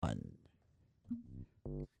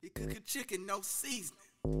cook a chicken, no seasoning.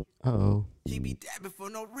 Uh-oh. He be dabbing for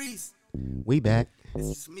no reason. We back. It's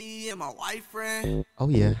just me and my white friend. Oh,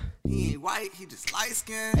 yeah. He ain't white, he just light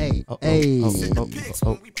skinned. Hey, Oh, hey, Send the pics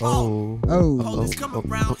when we ball. oh, Police come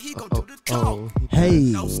around, he gon' do the talk. hey.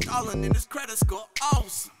 No stalling in his credit score,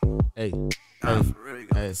 awesome. Hey. Nah, for real, he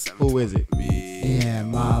got Hey, the 720. who is it? Me Yeah,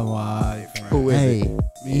 my wife. Who is Hey, it?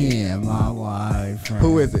 me and my wife.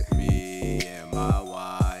 Who is it? Me and my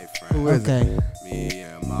wife friend. Who is it? Okay. Me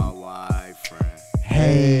and my wife friend.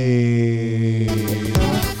 Hey.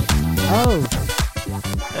 Oh,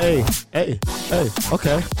 Hey, hey, hey.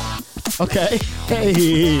 Okay. Okay.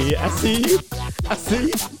 Hey, I see you. I see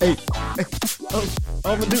you. Hey, hey. Oh,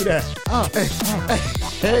 I'm gonna do that. oh,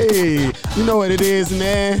 Hey, you know what it is,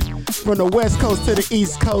 man. From the West Coast to the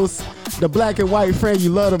East Coast, the black and white friend you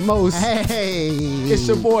love the most. hey. It's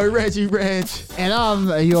your boy Reggie Reg. And I'm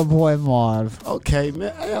your boy Marv. Okay,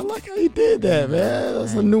 man. Hey, I like how you did that, man.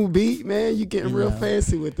 That's a new beat, man. You getting real Yeah.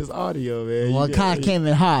 fancy with this audio, man. Well, it kind of came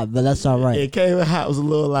in hot, but that's all right. It came in hot. It was a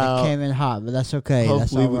little loud. Came in hot, but that's okay.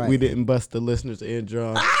 Hopefully that's all right. we didn't bust the listeners'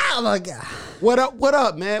 eardrum. Oh my God. What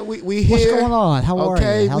up, man? We here. What's going on? How are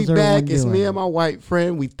Okay, you? How's we everyone back. It's me doing? and my white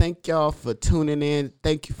friend. We thank y'all for tuning in.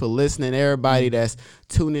 Thank you for listening. Everybody that's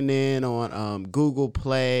tuning in on Google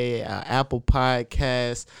Play, Apple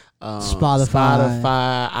Podcasts,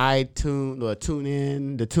 Spotify, iTunes, or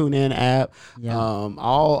TuneIn, the TuneIn app. Yeah.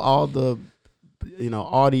 All the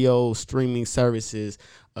audio streaming services.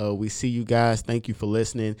 We see you guys. Thank you for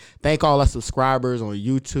listening. Thank all our subscribers on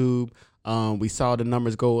YouTube. We saw the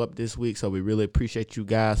numbers go up this week, so we really appreciate you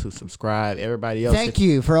guys who subscribe. Everybody else, Thank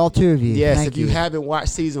you for all two of you. yes, Thank if you haven't watched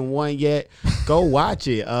season 1 yet, go watch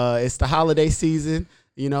it. It's the holiday season.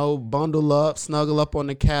 Bundle up, snuggle up on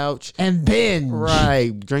the couch. and binge.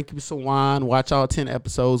 Right. Drink you some wine. Watch all 10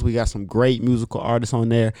 episodes. We got some great musical artists on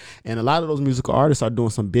there. And a lot of those musical artists are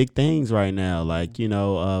doing some big things right now. Like,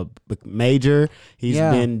 Major. He's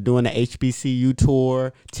been doing the HBCU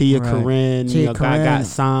tour. Tia Right. Corinne. Tia Corinne. got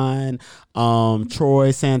signed.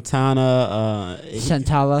 Troy Santana.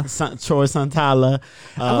 Santala. Troy Santala.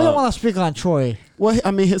 we don't want to speak on Troy. Well,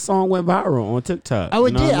 I mean, his song went viral on TikTok. Oh,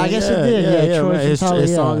 it You know did? what I guess it did. Yeah, Troy man. His Santana,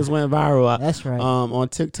 song yeah. has went viral. That's right. On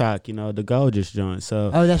TikTok, the Gorgeous joint.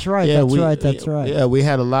 So. Oh, that's right. That's right. Yeah, we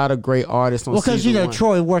had a lot of great artists on. Well, because season 1.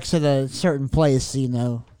 Troy works at a certain place,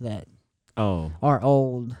 that Oh. our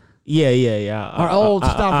old, Yeah. Our old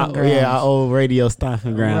stomping grounds. Yeah, our old radio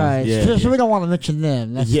stomping grounds. right? Yeah. So we don't want to mention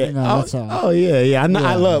them. That's, Yeah. that's all. Oh yeah. I know.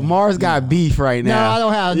 I Yeah. love Mars got beef right No, now. I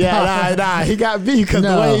don't have. Yeah, nah. He got beef because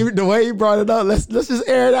No. the way he brought it up. Let's just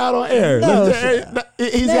air it out on air. No,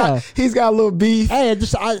 He's got a little beef. Hey, I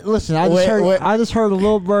just heard a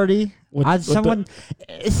little birdie. It's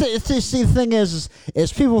the thing is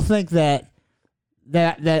people think that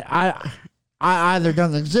I either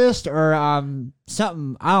don't exist or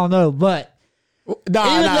something, I don't know, but even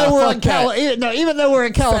though we're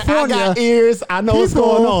in California, I got ears. I know what's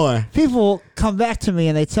going on. People come back to me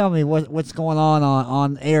and they tell me what's going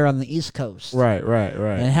on air on the East Coast, Right.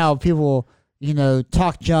 and how people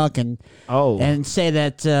talk junk and say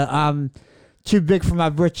that I'm too big for my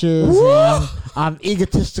britches, and I'm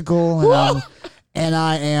egotistical, and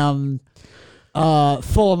I am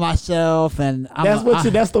full of myself, and That's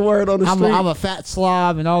the word on the street. I'm a fat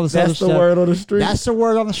slob, and all this other That's stuff. the word on the street. That's the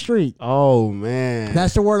word on the street. Oh man.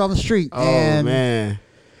 That's the word on the street. Oh and man.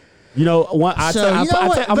 I'm but gonna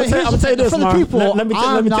tell you this, for the Mark. people, Let me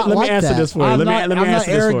like answer that. this for you. I'm Let not me answer this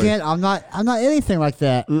for you. arrogant. I'm not anything like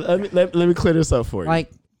that. Let me clear this up for you.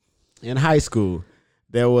 Like, in high school,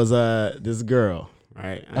 there was this girl,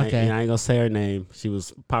 right? Okay. I ain't gonna say her name. She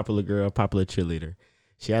was a popular girl, popular cheerleader.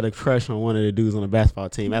 She had a crush on one of the dudes on the basketball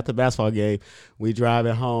team. After the basketball game, we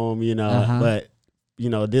driving home, but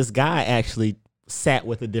this guy actually sat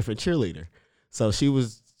with a different cheerleader. So she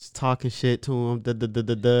was talking shit to him,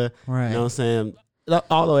 right. You know what I'm saying?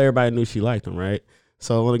 Although everybody knew she liked him, right?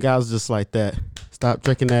 So when the guy was just like that, stop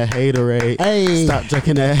drinking that haterade. Hey. Stop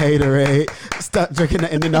drinking that haterade. Stop drinking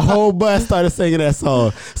that. And then the whole bus started singing that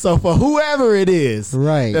song. So for whoever it is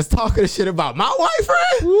Right. that's talking shit about my white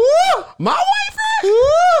friend, my white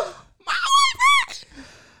friend, my white friend.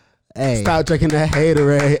 Hey. Stop drinking that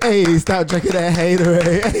haterade. Hey, stop drinking that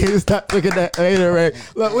haterade. Hey, stop drinking that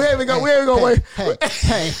haterade. Look, we ain't even gonna wait.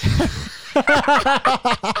 Hey.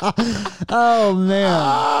 Oh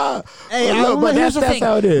man. But here's that's the thing.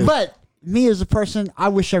 how it is. But me as a person, I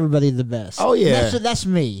wish everybody the best. Oh yeah, that's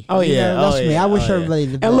me. Oh yeah, that's me. I wish everybody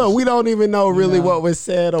the best. And look, we don't even know really what was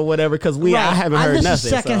said or whatever because I haven't heard this nothing. Is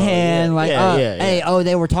secondhand, hey,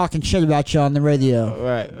 they were talking shit about you on the radio.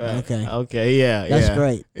 Right. Okay. Yeah. That's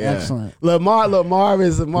great. Yeah. Excellent. Look, Marv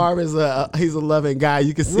is he's a loving guy.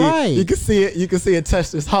 You can see You can see it. You can see it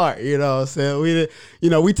touched his heart. You know what I'm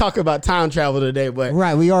saying? We talk about time travel today, but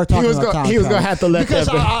we are talking about time travel. He was gonna have to let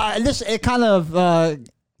because it kind of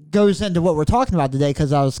goes into what we're talking about today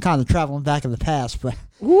because I was kind of traveling back in the past, but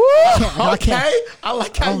I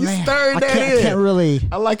like how you stirred that in. I can't really.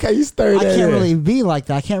 I like how you stirred that in. I can't really be like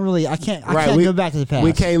that. I can't go back to the past.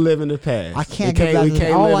 We can't live in the past. I can't go back to the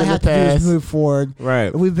past. All I have to do is move forward.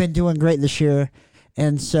 Right. We've been doing great this year,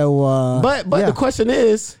 and so. But the question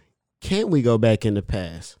is, can we go back in the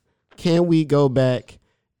past? Can we go back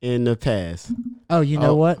in the past? Oh, you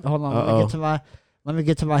know what? Hold on. Let me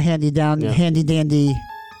get to my handy dandy.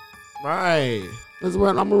 Right. I'm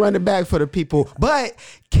gonna run it back for the people. But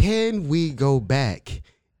can we go back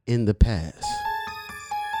in the past?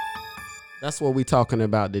 That's what we talking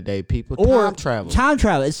about today, people. Time travel. Time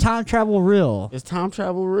travel. Is time travel real? Is time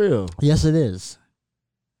travel real? Yes, it is.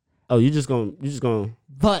 Oh, you just gonna.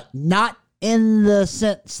 But not in the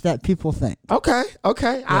sense that people think. Okay.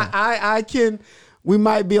 Yeah. I can. We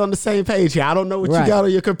might be on the same page here. I don't know what you got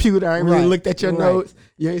on your computer. I ain't really looked at your notes.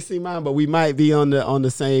 You ain't seen mine, but we might be on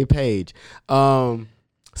the same page. So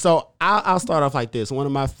I'll start off like this. One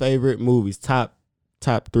of my favorite movies, top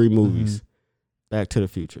 3 movies, Back to the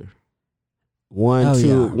Future. 1,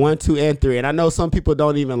 2, and 3. And I know some people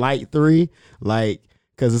don't even like 3,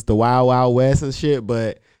 because it's the Wild Wild West and shit,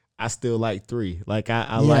 but I still like 3. Like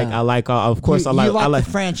I like all, of course I like the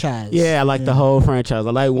franchise. Yeah, I like the whole franchise.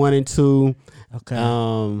 I like 1 and 2. Okay.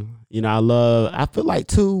 I feel like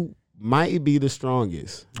 2 might be the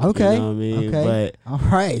strongest. Okay. You know what I mean? Okay. But all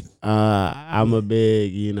right. I'm a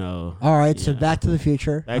big, All right, so Back to the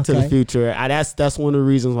Future. Back to the Future. That's one of the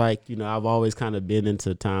reasons I've always kind of been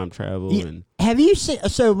into time travel and have you seen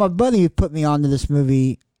so my buddy put me onto this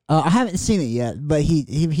movie. I haven't seen it yet, but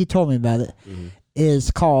he told me about it. Mm-hmm. It's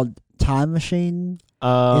called Time Machine.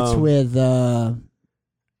 It's with the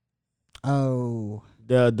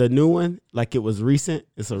new one, like it was recent.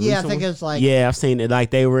 It's a recent I think one? it's like I've seen it.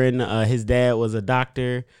 Like they were in. His dad was a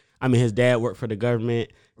doctor. I mean, his dad worked for the government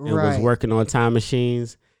and was working on time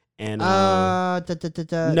machines. And no,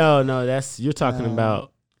 that's you're talking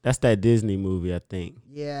about. That's that Disney movie, I think.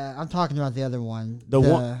 Yeah, I'm talking about the other one.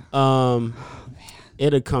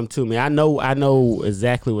 It'll come to me. I know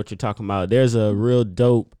exactly what you're talking about. There's a real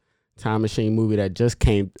dope time machine movie that just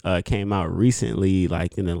came out recently,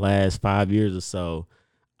 like in the last 5 years or so.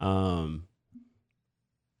 I'm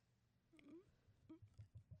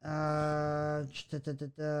just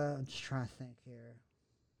trying to think here.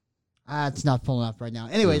 It's not pulling up right now.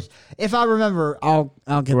 Anyways, if I remember, I'll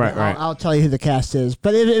get I'll tell you who the cast is.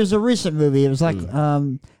 But it was a recent movie. It was like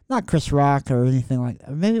not Chris Rock or anything like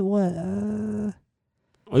that. Maybe what? Are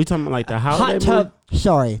you talking about like the holiday Hot Tub?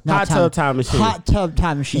 Sorry, Hot Tub Time Machine. Hot Tub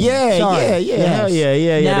Time Machine. Yeah, sorry. Hell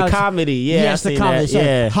yeah. The comedy. Yeah, yes, the comedy. That.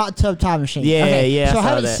 Yeah. Hot Tub Time Machine. Yeah, okay. So I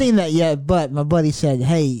haven't that. seen that yet, but my buddy said,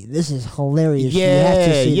 "Hey, this is hilarious. Yeah, you have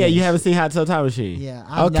to see this." You haven't seen Hot Tub Time Machine. Yeah,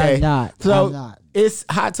 I'm not. So I'm not. It's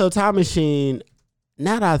Hot Tub Time Machine.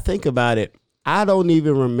 Now that I think about it, I don't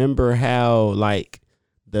even remember how like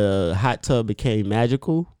the hot tub became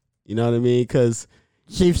magical. You know what I mean? Because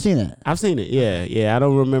so you've seen it? I've seen it. Yeah. I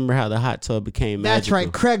don't remember how the hot tub became magical. That's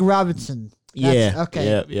right. Craig Robinson.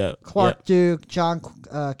 Okay. Yep. Clark Duke, John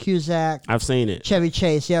Cusack. I've seen it. Chevy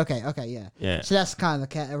Chase. Yeah. Okay. Yeah. So that's kind of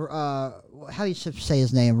the cat. How do you say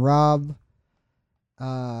his name? Rob.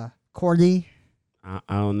 Cordy. I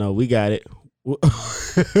don't know. We got it.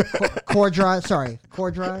 Cordry. Sorry,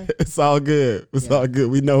 Cordry. It's all good. All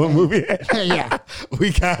good. We know what movie. Yeah,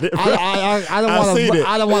 we got it. Bro. I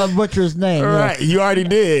don't want to butcher his name. Right, you already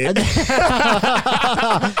did. No,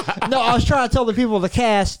 I was trying to tell the people the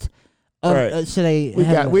cast. So they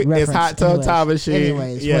it's Hot Tub Time Machine.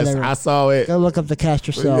 Anyways, yes, whatever. I saw it. Go look up the cast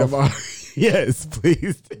yourself. Yes,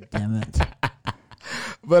 please. Damn it.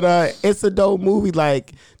 But it's a dope movie.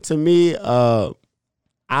 Like to me,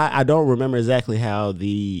 I don't remember exactly how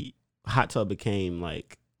the hot tub became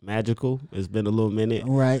like magical. It's been a little minute,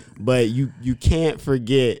 right? But you can't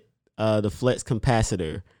forget the flex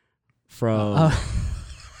capacitor from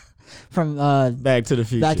Back to the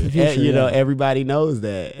Future. Back to the Future. You know, everybody knows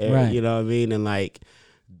that. Right. You know what I mean? And like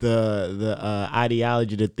the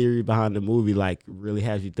ideology, the theory behind the movie, like really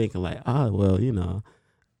has you thinking like, oh well, you know,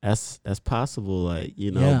 that's possible. Like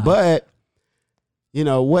you know, but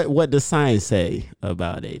what does science say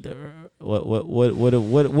about it?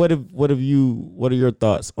 What are your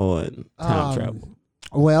thoughts on time travel?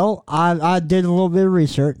 Well, I did a little bit of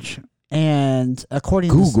research, and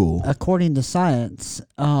according to science,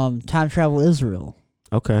 time travel is real.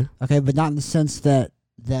 Okay, but not in the sense that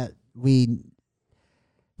we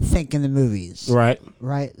think in the movies. Right.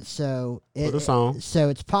 So so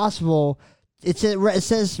it's possible. It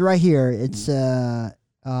says right here. It's and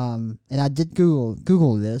I did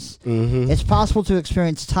Google this. Mm-hmm. It's possible to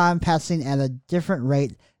experience time passing at a different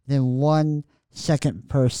rate than 1 second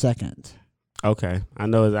per second. Okay, I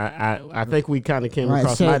know. I think we kind of came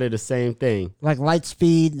across the same thing, like light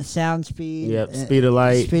speed, sound speed. Yep, speed of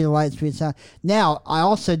light, speed of sound. Now, I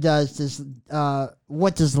also does this.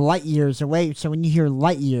 What does light years away? So when you hear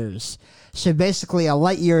light years, so basically a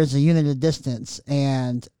light year is a unit of distance,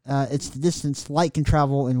 and it's the distance light can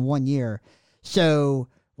travel in 1 year. So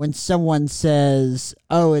when someone says,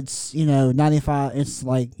 "Oh, it's 95," it's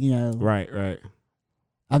like right,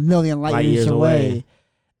 a million light years away.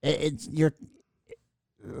 You're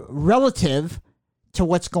relative to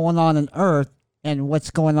what's going on in Earth and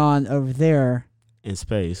what's going on over there in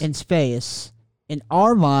space. In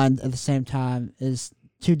our mind, at the same time, is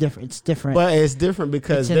too different. It's different, but it's different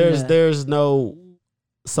because there's no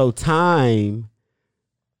time.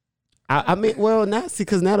 I mean, well, not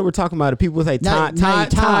because now that we're talking about it, people say time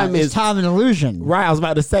is time an illusion. Right, I was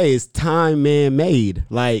about to say it's time man-made.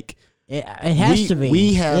 Like it has to be.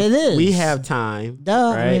 It is. We have time.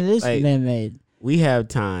 Duh. Right? I mean, it is man-made. We have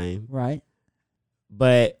time. Right.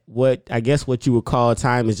 But what you would call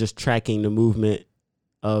time is just tracking the movement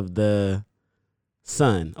of the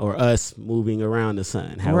sun or us moving around the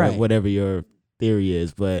sun. However, whatever your theory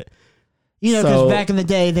is, but because back in the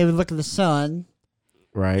day they would look at the sun.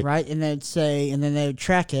 Right. And they'd say, and then they would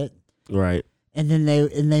track it. Right. And then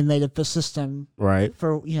they made up a system. Right.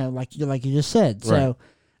 For like you just said. Right. So,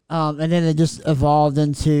 and then it just evolved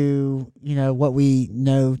into what we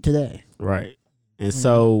know today. Right. And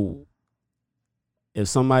so, if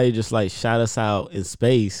somebody just like shot us out in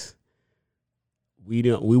space, we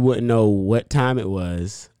wouldn't know what time it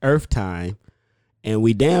was, Earth time, and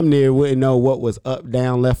we damn near wouldn't know what was up,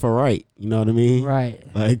 down, left, or right. You know what I mean? Right.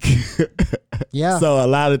 Like, yeah. So a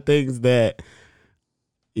lot of things that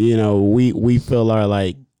we feel are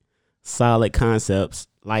like solid concepts,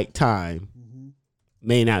 like time,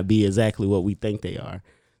 may not be exactly what we think they are.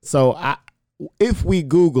 So if we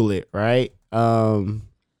Google it, right? And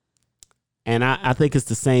I think it's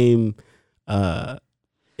the same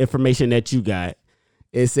information that you got.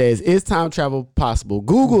 It says, is time travel possible?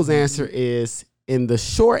 Google's answer is, in the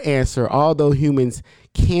short answer, although humans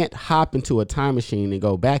can't hop into a time machine and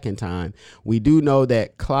go back in time, we do know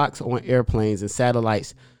that clocks on airplanes and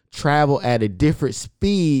satellites travel at a different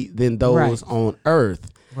speed than those on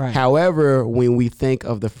Earth. Right. However, when we think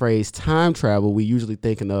of the phrase time travel, we usually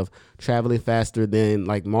thinking of traveling faster than,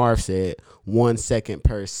 like Marv said, 1 second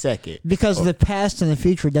per second. Because the past and the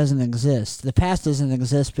future doesn't exist. The past doesn't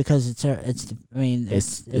exist because it's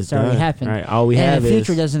already happened. Right. All we have is, the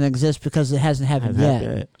future doesn't exist because it hasn't happened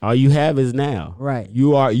yet. All you have is now. Right.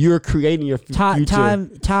 You're creating your future. Time.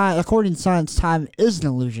 According to science, time is an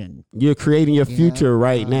illusion. You're creating your future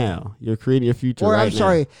right now. You're creating your future right now. Or I'm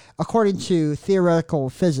sorry. According to theoretical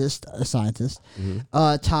physicist, a scientist,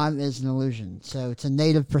 time is an illusion. So it's a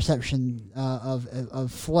native perception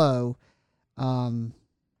of flow. I'm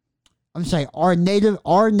saying our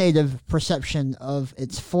native perception of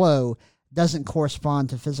its flow doesn't correspond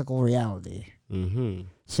to physical reality. Mm-hmm.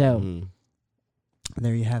 So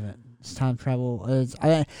there you have it. It's time travel.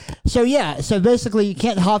 So basically, you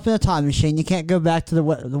can't hop in a time machine. You can't go back to the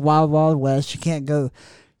wild, wild west. You can't go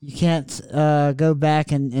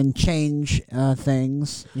back and change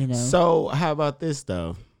things. So how about this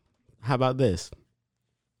though? How about this?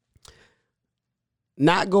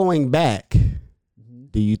 Not going back.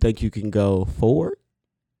 Do you think you can go forward?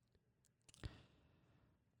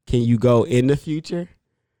 Can you go in the future?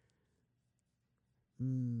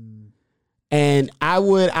 And I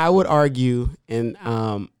would argue, and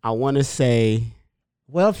I want to say,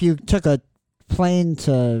 well, if you took a plane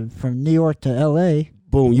from New York to L.A.,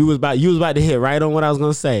 boom, you was about to hit right on what I was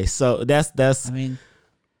gonna say. So that's. I mean,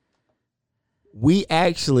 we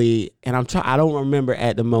actually, and I don't remember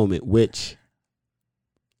at the moment which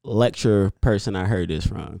lecture person I heard this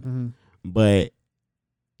from, but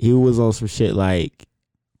he was on some shit like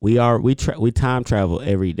we time travel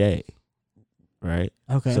every day, right?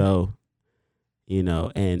 Okay. So,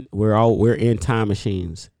 and we're in time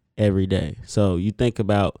machines every day. So you think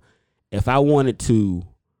about, if I wanted to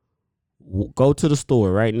go to the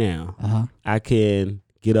store right now, I can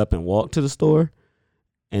get up and walk to the store,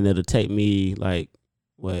 and it'll take me like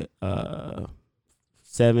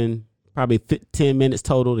probably 10 minutes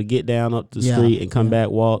total to get down up the street and come back,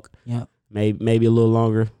 walk. Yeah. Maybe a little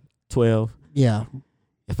longer, 12. Yeah.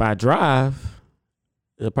 If I drive,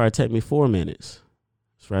 it'll probably take me 4 minutes.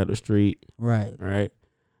 It's right up the street. Right. Right.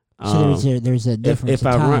 So there's a difference. If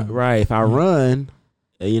I run, if I run,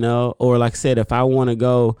 or like I said, if I want to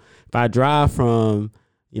go, if I drive from,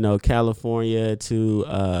 California to,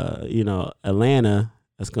 Atlanta,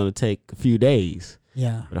 that's going to take a few days.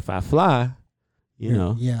 Yeah. But if I fly,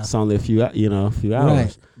 it's only a few hours.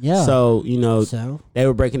 Right. Yeah. So, they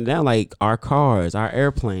were breaking it down like our cars, our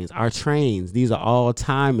airplanes, our trains. These are all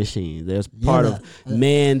time machines. There's part of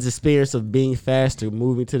man's experience of being faster,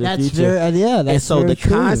 moving to the future. That's and so very the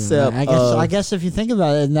true. concept I guess if you think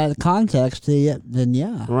about it in that context, then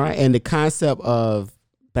yeah. Right. And the concept of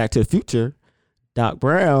Back to the Future, Doc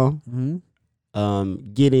Brown,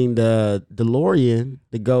 getting the DeLorean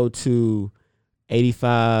to go to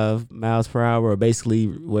 85 miles per hour, or basically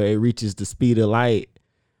where it reaches the speed of light.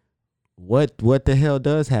 What the hell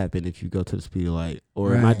does happen if you go to the speed of light?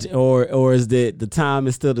 Or or is the time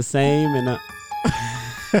is still the same? And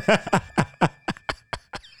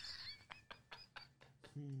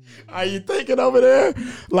are you thinking over there?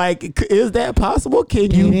 Like, is that possible?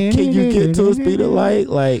 Can you get to a speed of light?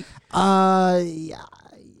 Like, yeah.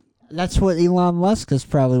 That's what Elon Musk is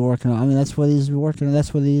probably working on. I mean, that's what he's working on.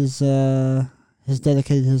 That's what he's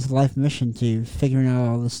dedicated his life mission to, figuring out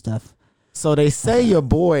all this stuff. So they say your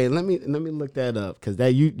boy. Let me look that up, because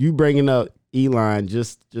that you bringing up Elon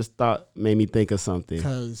just made me think of something.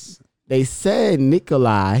 Because they said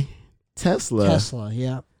Nikola Tesla.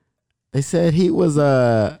 Yeah. They said he was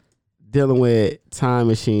dealing with time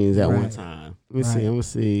machines at one time. Let me see. I'm gonna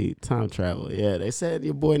see time travel. Yeah, they said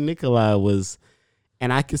your boy Nikola was,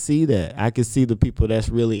 and I could see that. I could see the people that's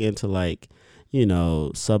really into, like,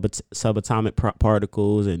 subatomic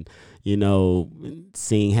particles, and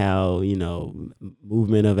seeing how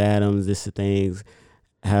movement of atoms, this things,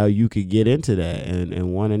 how you could get into that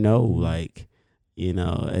and want to know, like,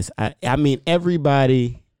 I mean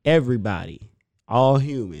everybody, all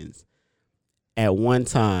humans at one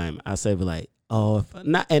time, I say, like,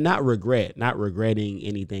 not regretting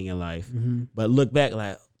anything in life, but look back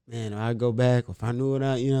like, man, if I go back, if I knew what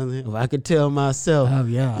if I could tell myself,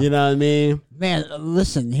 you know what I mean? Man,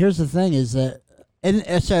 listen, here's the thing is that,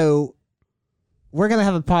 and so we're going to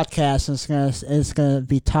have a podcast, and it's gonna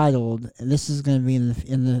be titled, and this is going to be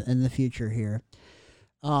in the future here.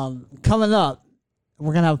 Coming up,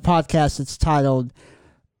 we're going to have a podcast that's titled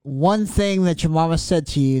 "One Thing That Your Mama Said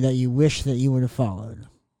to You That You Wish That You Would Have Followed."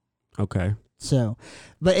 Okay. So,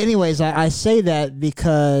 but anyways, I say that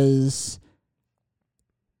because,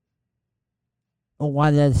 I'm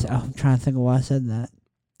trying to think of why I said that.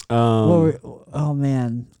 Oh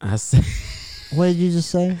man, I said. What did you just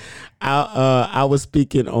say? I was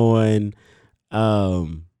speaking on,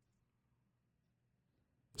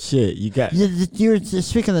 shit. You got. You were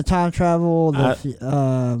speaking of time travel.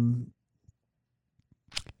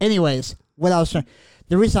 Anyways, what I was trying.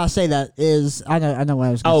 The reason I say that is I know what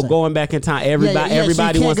I was. Gonna say. Going back in time.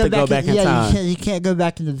 Everybody so wants to go back in time. You can't go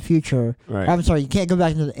back into the future. Right. I'm sorry, you can't go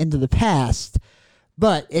back into the past.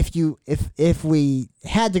 But if we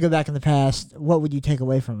had to go back in the past, what would you take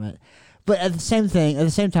away from it? But at the same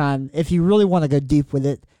time, if you really want to go deep with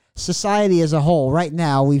it, society as a whole, right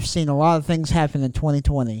now, we've seen a lot of things happen in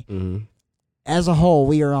 2020. Mm-hmm. As a whole,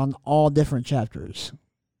 we are on all different chapters.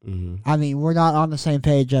 Mm-hmm. I mean, we're not on the same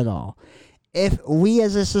page at all. If we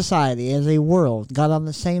as a society, as a world, got on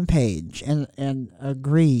the same page and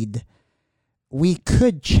agreed, we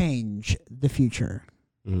could change the future.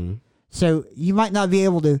 Mm-hmm. So you might not be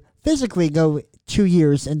able to physically go 2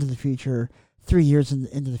 years into the future, 3 years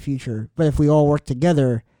into the future, but if we all work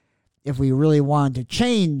together, if we really wanted to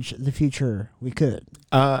change the future, we could.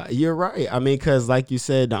 You're right. I mean, because like you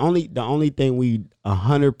said, the only thing we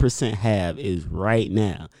 100% have is right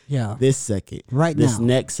now. Yeah. This second. Right now. This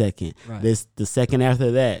next second. Right. The second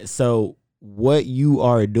after that. So what you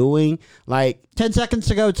are doing, like 10 seconds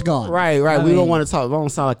to go, it's gone. Right. We don't want to talk. I don't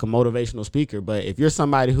sound like a motivational speaker, but if you're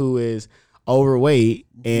somebody who is overweight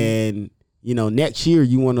and next year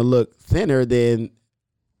you want to look thinner, then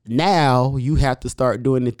now you have to start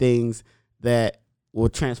doing the things that will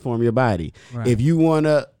transform your body. Right. If we want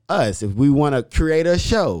to create a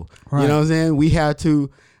show, right. You know what I'm saying? We have to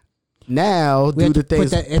now do the things,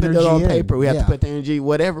 put it on paper. We have to put the energy,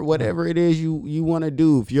 whatever it is you want to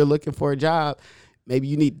do. If you're looking for a job, maybe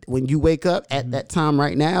you need, when you wake up at that time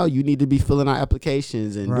right now, you need to be filling out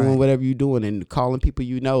applications and doing whatever you're doing and calling people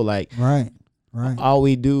like. Right. All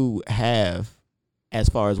we do have as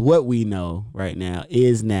far as what we know right now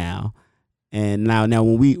is now. And now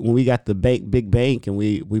when we got the big bank and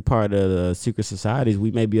we part of the secret societies,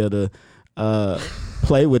 we may be able to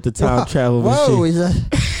play with the time travel machine. Whoa, is a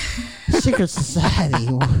secret society?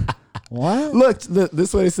 What? Look, this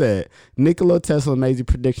is what it said. Nikola Tesla amazing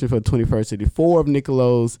prediction for the 21st century. 4 of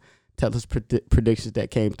Nikola's Tesla's predictions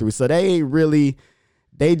that came through. So they ain't really.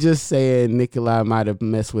 They just saying Nikolai might have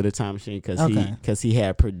messed with a time machine because he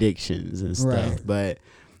had predictions and stuff. But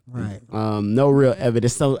no real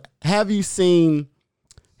evidence. So have you seen?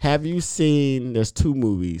 There's 2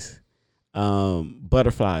 movies.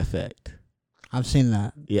 Butterfly Effect. I've seen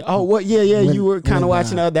that. Yeah. Oh, what? Yeah. You were kind of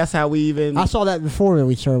watching that. That's how we even. I saw that before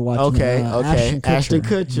we started watching. Okay. Ashton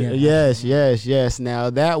Kutcher. Yeah. Yes. Now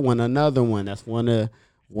that one, another one. That's one of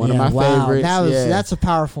my favorites. That's a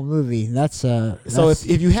powerful movie. So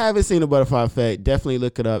if you haven't seen The Butterfly Effect, definitely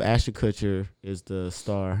look it up. Ashton Kutcher is the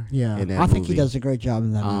star. Yeah, in that I think movie. he does a great job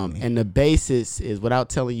in that movie. And the basis is, without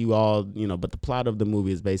telling you all, but the plot of the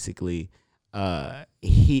movie is basically,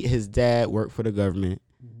 his dad worked for the government.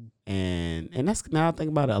 And that's, now I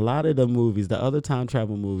think about it, a lot of the movies, the other time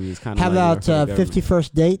travel movies, kind of. How about 50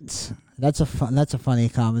 First Dates? That's a funny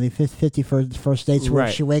comedy. 50 First Dates,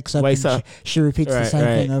 where she wakes up and she repeats the same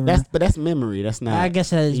thing over. But that's memory. That's not. I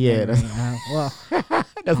guess that is memory. Well,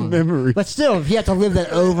 that's memory. But still, if you have to live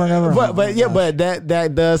that over and over. But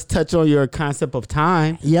that does touch on your concept of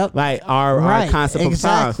time. Yep. Like our concept of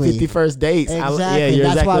time. 50 First Dates. Exactly. You're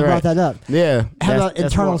that's exactly why I right. brought that up. Yeah. How about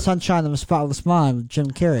Eternal Sunshine of the Spotless Mind with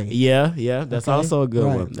Jim Carrey? Yeah. That's also a good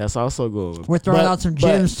one. That's also a good one. We're throwing out some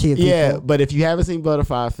gems to you, people. Yeah, but if you haven't seen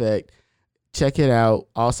Butterfly Effect, check it out.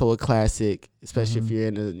 Also a classic, especially if you're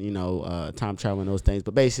into time travel and those things.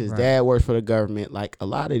 But basically, his dad works for the government, like a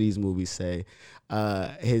lot of these movies say.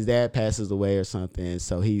 His dad passes away or something,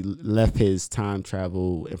 so he left his time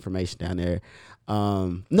travel information down there.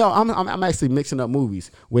 No, I'm actually mixing up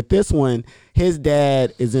movies. With this one, his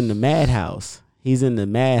dad is in the madhouse. He's in the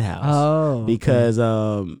madhouse because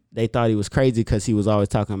they thought he was crazy because he was always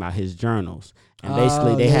talking about his journals. And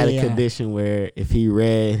basically, they had a condition where if he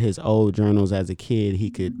read his old journals as a kid, he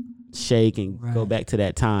could shake and go back to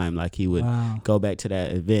that time, like he would go back to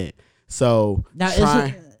that event. So now,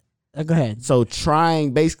 go ahead. So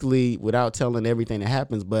trying, basically, without telling everything that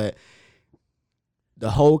happens, but the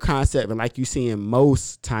whole concept, and like you see in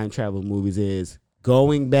most time travel movies, is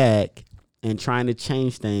going back and trying to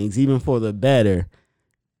change things, even for the better,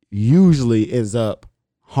 usually ends up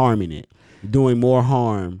harming it, doing more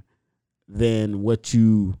harm than what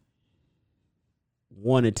you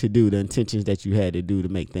wanted to do, the intentions that you had to do to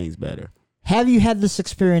make things better. Have you had this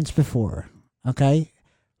experience before? Okay.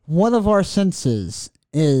 One of our senses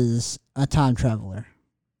is a time traveler.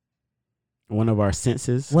 One of our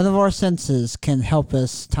senses? One of our senses can help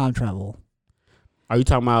us time travel. Are you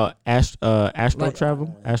talking about astral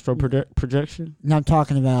travel? Astral projection? No, I'm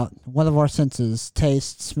talking about one of our senses,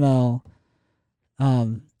 taste, smell,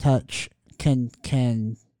 touch,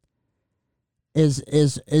 is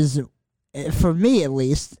for me at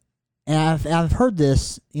least, and I've heard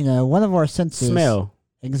this, one of our senses. Smell.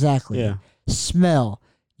 Exactly. Yeah. Smell.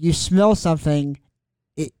 You smell something,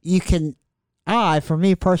 for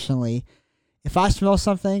me personally, if I smell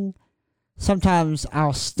something, sometimes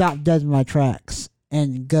I'll stop dead in my tracks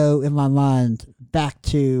and go in my mind back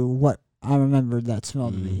to what I remembered that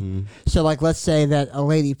smell to be. So, like, let's say that a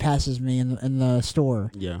lady passes me in the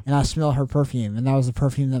store, and I smell her perfume, and that was the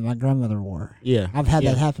perfume that my grandmother wore. Yeah, I've had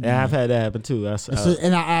that happen. Yeah, I've had that happen too.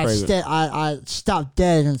 And I stopped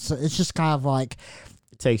dead, and it's just kind of like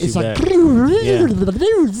it takes you like, back.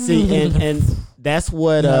 See, and that's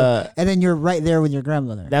what. And then you're right there with your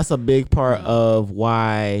grandmother. That's a big part of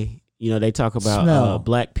why. They talk about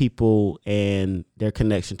black people and their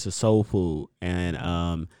connection to soul food and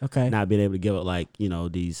not being able to give up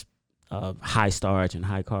these high starch and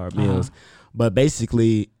high carb meals. But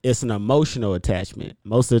basically, it's an emotional attachment.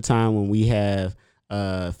 Most of the time when we have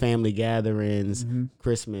family gatherings,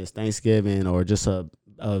 Christmas, Thanksgiving, or just a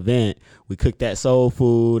event, we cook that soul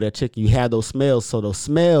food, that chicken. You have those smells, so those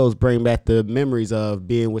smells bring back the memories of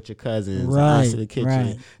being with your cousins, in the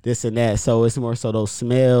kitchen, this and that. So it's more so those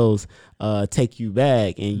smells take you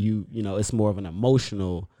back, and it's more of an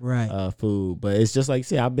emotional food. But it's just like,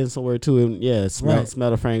 see, I've been somewhere too, and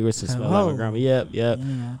smell the fragrance, and smell like my grandma. Yep.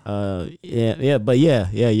 But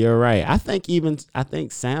you're right. I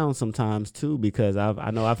think sound sometimes too, because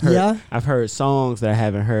I've heard songs that I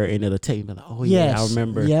haven't heard, and it'll take me like, I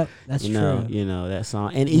remember. Yep, that's true. That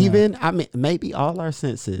song, and even maybe all our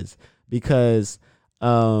senses, because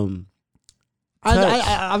I'm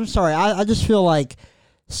sorry. I just feel like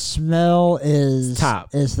smell is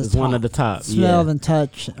top. Is the it's top. one of the top. Smell and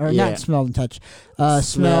touch, or not smell and touch.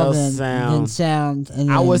 Smell and sound.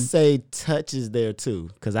 And I would say touch is there too,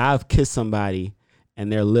 because I've kissed somebody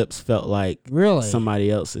and their lips felt like somebody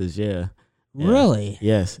else's. Yeah. Really?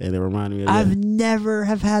 Yes, and it reminded me of I've never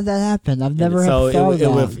have had that happen. I've never have thought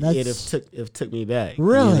of that. It took me back.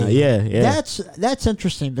 Really? You know? Yeah. That's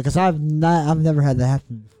interesting because I've never had that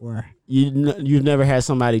happen before. You've never had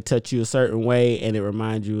somebody touch you a certain way and it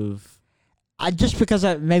reminds you of. Just because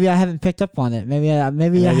maybe I haven't picked up on it. Maybe I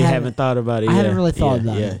haven't thought about it. I haven't really thought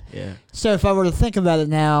about it. Yeah. So if I were to think about it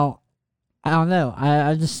now, I don't know.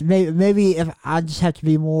 I just maybe if I just have to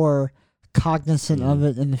be more cognizant of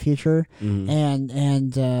it in the future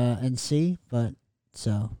and see. But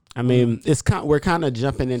so I mean, we're kind of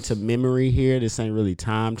jumping into memory here. This ain't really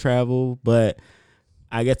time travel, but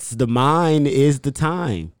I guess the mind is the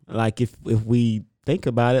time. Like if we think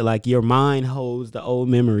about it, like your mind holds the old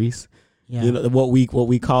memories. Yeah. You know what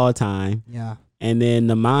we call time. Yeah. And then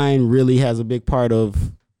the mind really has a big part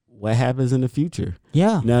of what happens in the future.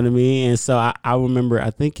 Yeah. You know what I mean? And so I remember,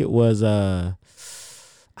 I think it was either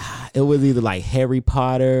like Harry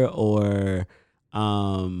Potter or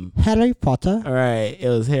Harry Potter. All right, it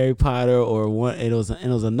was Harry Potter or one. It was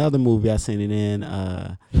another movie I seen it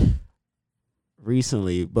in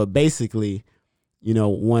recently. But basically, you know,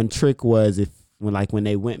 one trick was when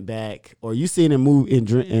they went back, or you see it in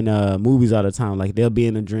movies all the time, like they'll be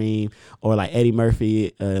in a dream, or like Eddie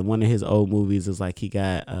Murphy, one of his old movies is like he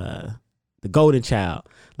got the Golden Child,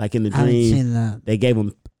 like in the dream they gave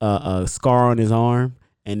him a scar on his arm.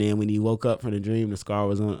 And then when he woke up from the dream, the scar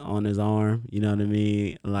was on his arm. You know what I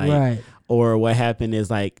mean? Like, right. Or what happened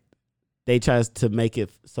is like they tries to make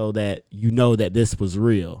it so that you know that this was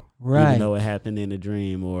real, right? Even though it happened in a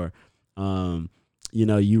dream, or you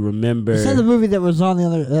know, you remember. Is that the movie that was on the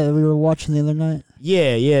other we were watching the other night?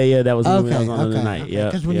 Yeah. That was the movie that was on the other night. Yeah.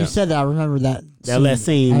 Because when you said that, I remember that. Last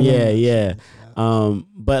scene. Yeah.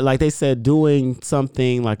 But like they said, doing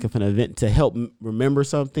something like if an event to help remember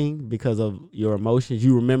something because of your emotions,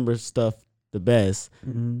 you remember stuff the best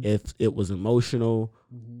if it was emotional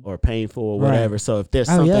or painful or whatever. Right. So if there's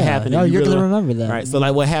something happening, you're gonna remember that. Right. So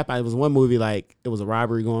like what happened? It was one movie like it was a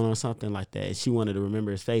robbery going on or something like that. And she wanted to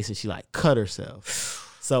remember his face and she like cut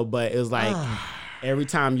herself. So, but it was like every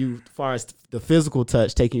time as far as the physical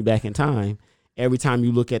touch taking you back in time, every time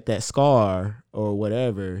you look at that scar or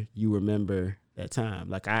whatever, you remember that time.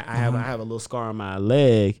 Like I have a little scar on my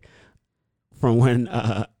leg from when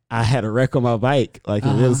I had a wreck on my bike, like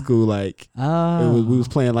in middle school. Like we was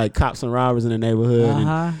playing like cops and robbers in the neighborhood, and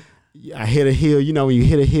I hit a hill. You know when you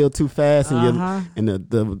hit a hill too fast, and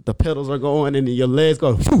the pedals are going, and your legs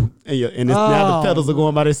go, and now the pedals are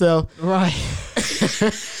going by themselves. Right.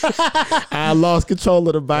 I lost control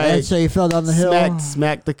of the bike. And so you fell down the hill.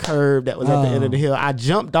 Smacked the curb that was at the end of the hill. I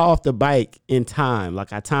jumped off the bike in time.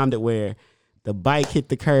 Like I timed it where the bike hit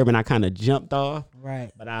the curb and I kind of jumped off.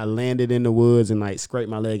 Right. But I landed in the woods and like scraped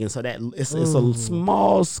my leg. And so that it's a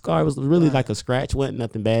small scar. It was really like a scratch. Wasn't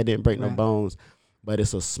nothing bad. Didn't break no bones. But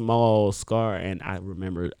it's a small scar. And I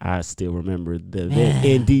still remember the event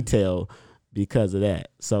in detail because of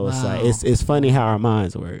that. So it's like it's funny how our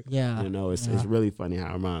minds work. Yeah. You know, it's really funny how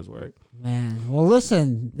our minds work. Man. Well,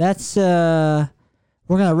 listen, that's we're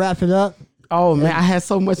gonna wrap it up. Oh man, I had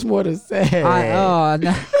so much more to say. No.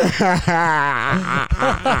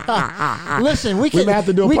 Listen, we could have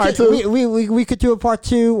to do a part two. We could do a part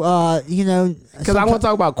two. You know, because I want to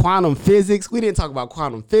talk about quantum physics. We didn't talk about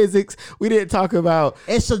quantum physics. We didn't talk about.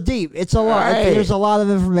 It's so deep. It's a lot. Right. There's a lot of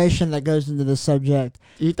information that goes into this subject.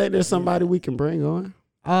 Do you think there's somebody we can bring on?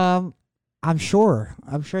 I'm sure.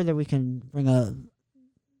 I'm sure that we can bring a.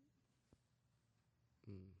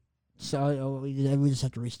 So we just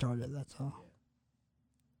have to restart it. That's all.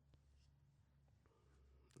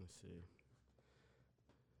 Let's see.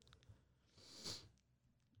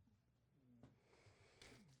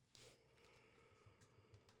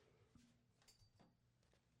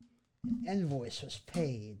 Invoice was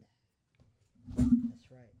paid. That's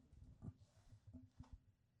right.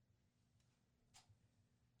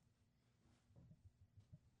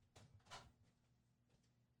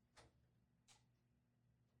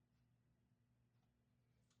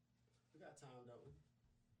 Time, don't we?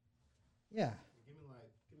 Yeah.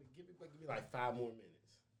 Give me like 5 more minutes.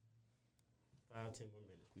 5, 10 more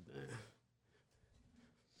minutes. We done.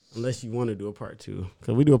 Unless you want to do a part 2,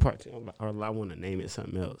 because we do a part 2, or I want to name it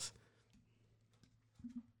something else.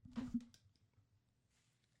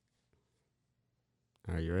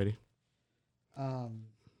 Are you ready? Her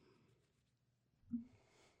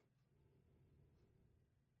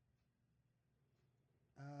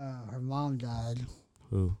mom died.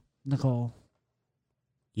 Who? Nicole.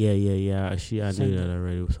 Yeah. I knew that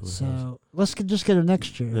already. So let's just get her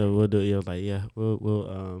next year. Yeah, we'll do. Yeah,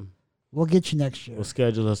 We'll get you next year. We'll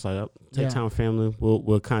schedule us take time family.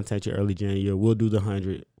 We'll contact you early January. We'll do the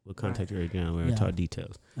 100. We'll contact you early January and talk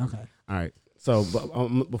details. Okay. All right. So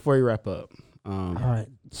before you wrap up, all right.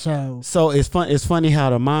 So it's fun. It's funny how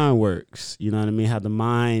the mind works. You know what I mean? How the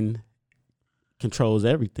mind controls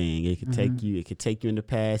everything. It could take you. It could take you in the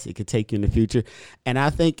past. It could take you in the future. And I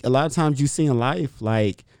think a lot of times you see in life,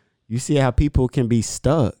 like you see how people can be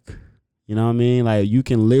stuck. You know what I mean? Like you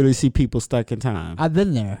can literally see people stuck in time. I've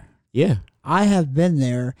been there. Yeah. I have been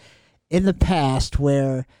there in the past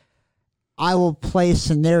where I will play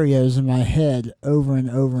scenarios in my head over and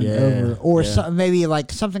over and over, or maybe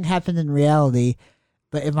like something happened in reality,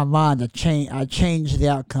 but in my mind I changed the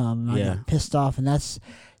outcome. And I got pissed off, and I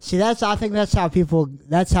think that's how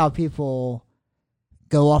people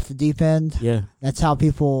go off the deep end. Yeah, that's how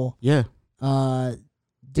people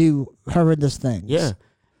do horrendous things. Yeah.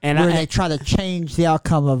 And where they try to change the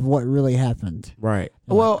outcome of what really happened. Right.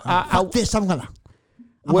 They're well, like, fuck this. I'm gonna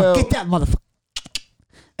get that motherfucker.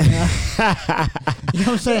 You know what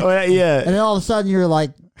I'm saying? Well, yeah. And then all of a sudden you're like,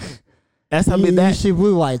 that's how you see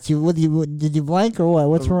blue lights. Did you blank or what?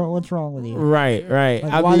 What's wrong with you? Right.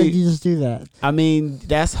 Like, why did you just do that? I mean,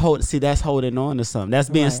 that's holding on to something. That's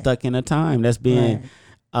being stuck in a time. That's being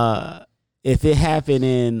if it happened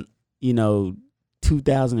in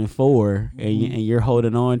 2004 and you're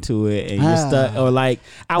holding on to it and you're stuck, or like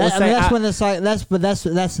that's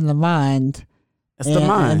in the mind. That's the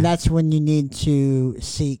mind, and that's when you need to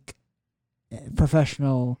seek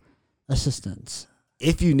professional assistance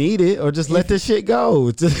if you need it, or just let this shit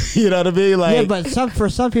go. You know what I mean? Like, but for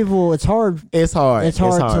some people, it's hard. It's hard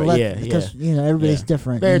to let because everybody's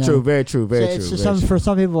different. Very true. Very true. For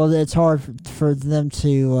some people, it's hard for them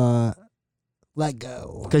to let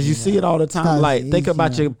go, because you see it all the time. Like, think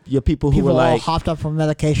about your people who were like hopped up from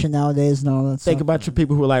medication nowadays and all that. Think about your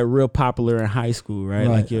people who were like real popular in high school, right?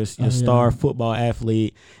 Like your star football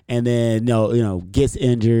athlete, and then gets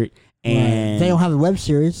injured, and they don't have a web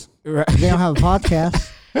series. Right. They don't have a podcast.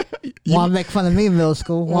 Want to make fun of me in middle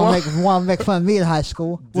school? Want to make fun of me in high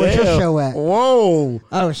school? Where's your show at? Whoa!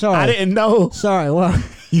 Oh, sorry, I didn't know. Sorry, what?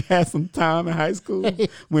 You had some time in high school.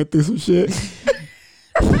 Went through some shit.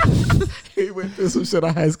 He went through some shit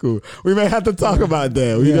in high school. We may have to talk about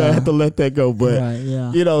that. We gotta have to let that go. But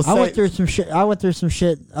I went through some shit. I went through some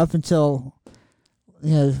shit up until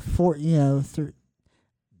Anyways,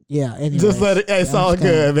 just let it. It's all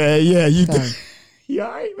good, man. Yeah, you. You all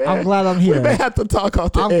right, man? I'm glad I'm here. We may have to talk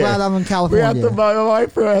off the air. I'm glad I'm in California. We have to. My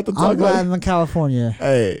wife have to talk. I'm glad I'm in California.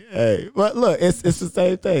 Hey. But look, it's the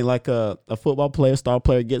same thing. Like a football player, star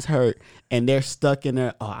player gets hurt, and they're stuck in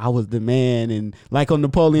there. Oh, I was the man, and like on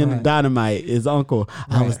Napoleon Dynamite, his uncle,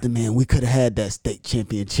 I was the man. We could have had that state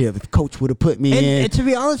championship if coach would have put me in. And to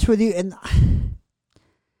be honest with you, and I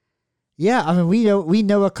mean, we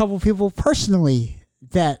know a couple people personally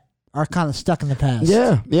that are kind of stuck in the past.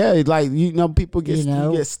 Yeah, like people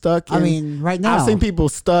get stuck. I mean, right now I've seen people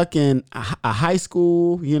stuck in a high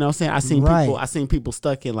school. You know, what I'm saying I've seen people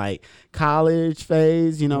stuck in like college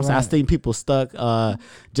phase. You know, what I'm saying I've seen people stuck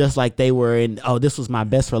just like they were in. Oh, this was my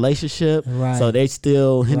best relationship. Right. So they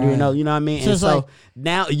still hindering. You know what I mean? So and so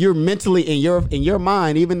now you're mentally in your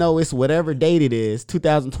mind, even though it's whatever date it is,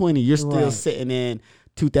 2020, you're still sitting in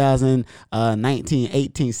 2019,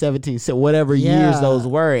 18, 17, so whatever years those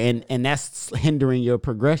were, and that's hindering your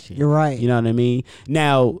progression. You're right. You know what I mean?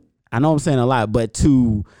 Now, I know I'm saying a lot, but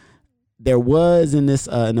there was in this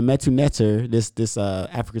in the Metu Neter, this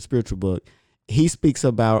African spiritual book, he speaks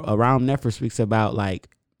about, Aram Nefer speaks about like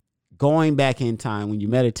going back in time when you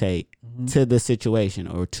meditate to the situation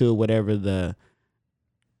or to whatever the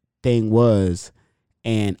thing was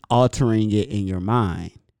and altering it in your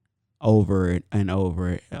mind over and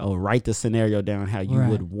over, or write the scenario down how you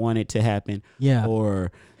would want it to happen,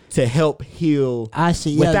 or to help heal. I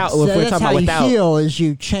see. That's how you heal, is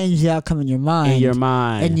you change the outcome in your mind,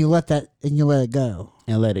 and you let it go,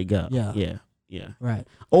 Yeah. Right.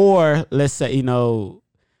 Or let's say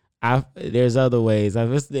there's other ways.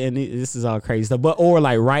 And this is all crazy stuff, or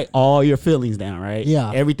like write all your feelings down, right?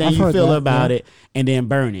 Yeah, everything you feel about it, and then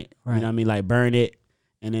burn it. Right. You know what I mean? Like burn it.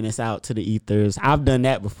 And then it's out to the ethers. I've done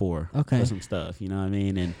that before for some stuff. You know what I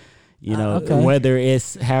mean? And whether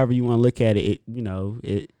it's however you want to look at it,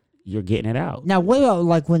 you're getting it out. Now, what about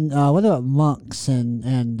like what about monks and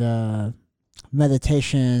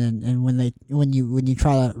meditation and when you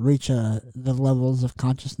try to reach the levels of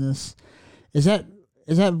consciousness? That's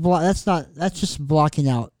just blocking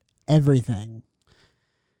out everything.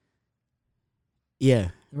 Yeah.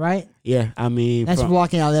 Right? Yeah, I mean, that's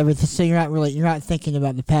blocking out everything. So you're not thinking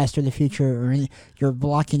about the past or the future or anything. You're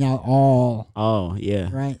blocking out all. Oh yeah.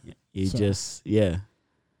 Right. You just yeah.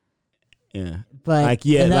 But like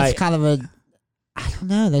yeah, and that's like, kind of a. I don't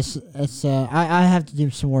know. That's I have to do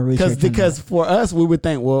some more research. Because for us, we would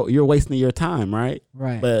think, well, you're wasting your time, right?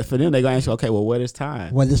 Right. But for them, they're gonna ask you, okay, well, what is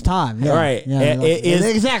time? What is time? Yeah. Right. Yeah. It is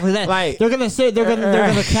exactly that. Like they're gonna say they're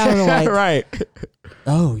gonna counter like right.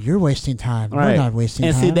 Oh, you're wasting time. Right. We're not wasting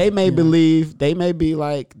and time. And see, they may believe, they may be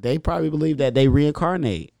like, they probably believe that they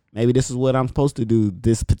reincarnate. Maybe this is what I'm supposed to do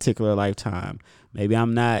this particular lifetime. Maybe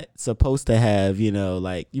I'm not supposed to have,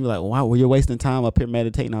 like, you're like, wow, well, you're wasting time up here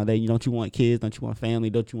meditating all day. Don't you want kids? Don't you want family?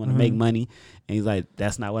 Don't you want to make money? And he's like,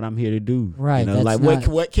 that's not what I'm here to do. Right. Like,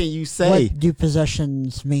 what can you say? What do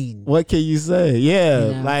possessions mean? What can you say?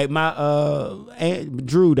 Yeah. Like my Aunt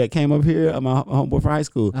Drew that came up here, my homeboy from high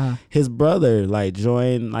school, his brother, like,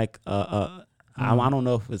 joined, like, I don't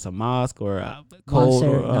know if it's a mosque or a cult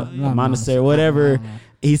or a monastery, whatever.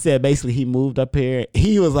 He said basically he moved up here.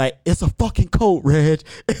 He was like, "It's a fucking cult, Reg.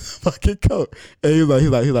 It's a fucking cult." And he's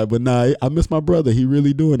like, "But nah, I miss my brother. He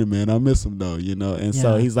really doing it, man. I miss him though, And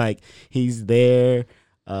so he's like, he's there,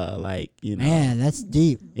 Man, that's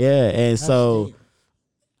deep. Yeah, and that's so. Deep.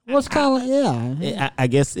 Well, it's kind of I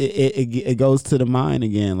guess it goes to the mind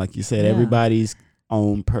again, like you said. Everybody's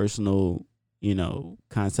own personal,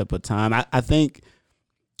 concept of time. I think,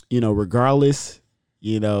 regardless,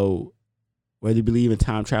 whether you believe in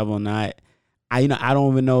time travel or not, I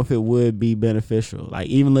don't even know if it would be beneficial. Like,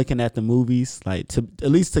 even looking at the movies, like, to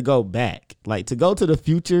at least to go back, like, to go to the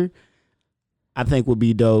future, I think would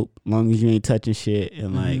be dope, as long as you ain't touching shit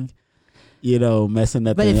and like, messing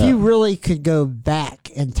up. But if you really could go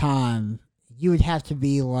back in time, you would have to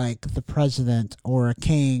be like the president or a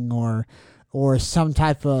king or some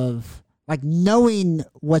type of, like, knowing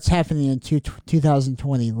what's happening in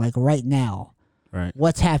 2020, like right now. Right.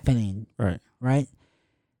 What's happening. Right.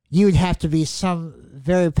 You would have to be some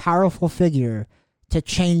very powerful figure to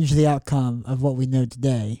change the outcome of what we know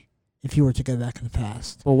today if you were to go back in the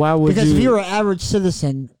past. Well, why would Because if you're an average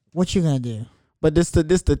citizen, what you going to do? But this the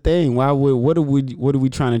thing. What are we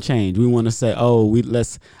trying to change? We want to say,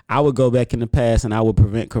 I would go back in the past and I would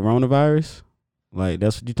prevent coronavirus? Like,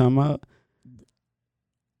 that's what you're talking about?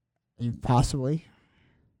 Possibly.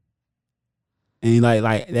 And like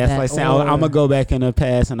that's like saying, I'm gonna go back in the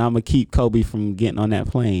past and I'm gonna keep Kobe from getting on that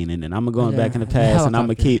plane, and then I'm gonna go back in the past and I'm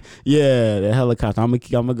gonna keep the helicopter. I'm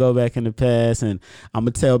gonna go back in the past and I'm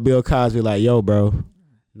gonna tell Bill Cosby, like, yo, bro,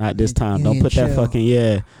 not this time. Don't put that fucking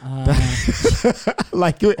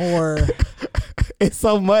like or it's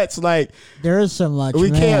so much, like, there is so much. We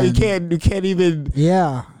can't even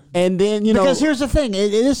And then because here's the thing,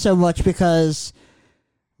 it is so much because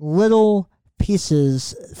little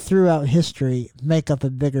pieces throughout history make up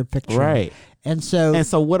a bigger picture, right? And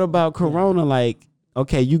so what about Corona? Like,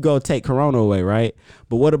 okay, you go take Corona away, right?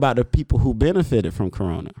 But what about the people who benefited from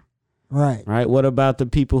Corona? Right. What about the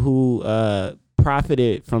people who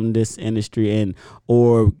profited from this industry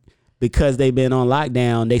or because they've been on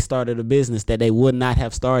lockdown, they started a business that they would not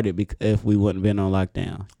have started if we wouldn't been on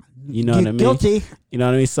lockdown? You know what I mean? Guilty. You know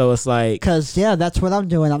what I mean? So it's like, because that's what I'm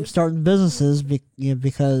doing. I'm starting businesses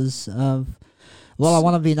because of. Well, I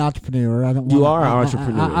want to be an entrepreneur. I don't. You are an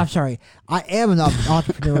entrepreneur. I'm sorry. I am an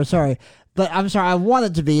entrepreneur. Sorry, but I'm sorry. I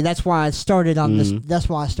wanted to be. That's why I started on this. That's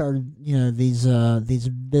why I started. These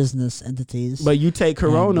business entities. But you take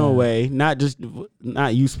Corona away, not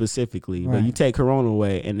you specifically, but you take Corona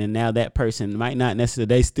away, and then now that person might not necessarily.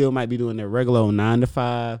 They still might be doing their regular 9 to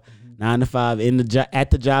 5. 9 to 5 at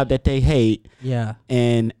the job that they hate,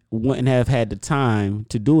 and wouldn't have had the time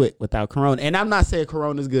to do it without Corona. And I'm not saying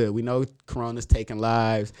Corona's good. We know Corona's taking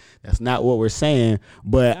lives. That's not what we're saying.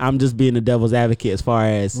 But I'm just being the devil's advocate as far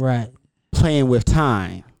as playing with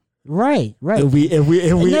time. Right. If we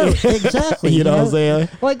no, exactly. you know what I'm saying?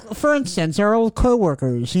 Like, for instance, our old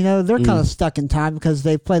coworkers. They're kind of stuck in time because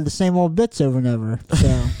they play the same old bits over and over.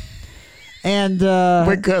 So, and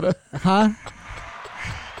we're gonna,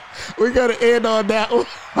 We're gonna end on that one.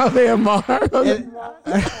 Oh, man, Mark.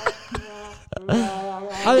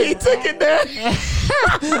 He took it there.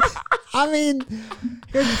 I mean,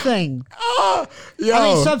 here's the thing.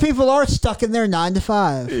 Yo. Some people are stuck in their 9 to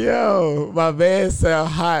 5. Yo, my man sound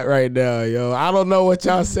hot right now, yo. I don't know what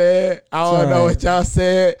y'all said. I don't know what y'all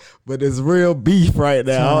said, but it's real beef right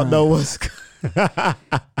now. I don't know what's.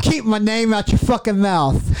 Keep my name out your fucking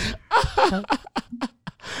mouth.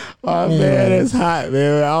 My man is hot,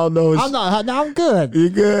 man. I don't know. I'm not hot. No, I'm good. You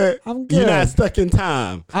good? I'm good. You're not stuck in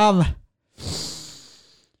time. All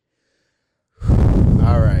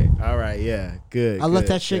right. All right, yeah, good. I let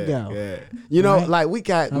that shit go. Good. You know, right? like we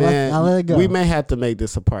got, I man. let it go. We may have to make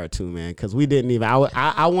this a part 2, man, because we didn't even.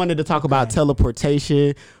 I wanted to talk about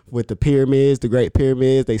teleportation with the pyramids, the Great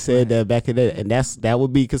Pyramids. They said that back in the, and that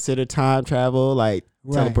would be considered time travel, like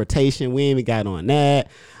teleportation. We ain't even got on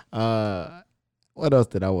that. What else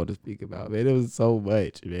did I want to speak about, man? It was so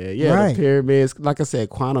much, man. Yeah, the pyramids. Like I said,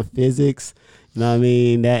 quantum physics. You know what I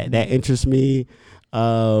mean? That interests me.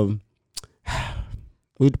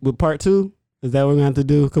 With part 2, is that what we're gonna have to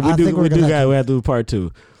do? Because we have to do part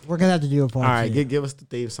 2. We're gonna have to do a part 2. All right, give us the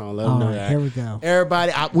theme song. Let them know that. Here we go.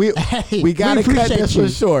 Everybody, we gotta cut this one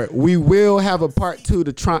short. We will have a part 2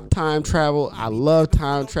 to time travel. I love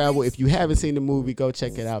time travel. If you haven't seen the movie, go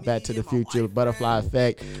check it out. Back to the Future, Butterfly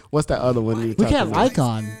Effect. What's that other one? We can have Ike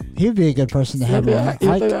on. He'd be a good person to have on.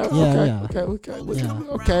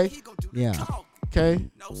 Yeah. Okay.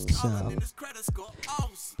 So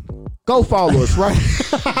go follow us, right?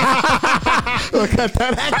 Look at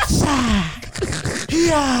that.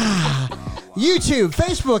 Yeah. YouTube,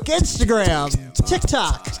 Facebook, Instagram,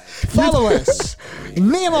 TikTok. Follow us.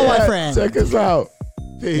 Me and my wife friend. Check us out.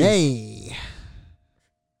 Peace. Hey.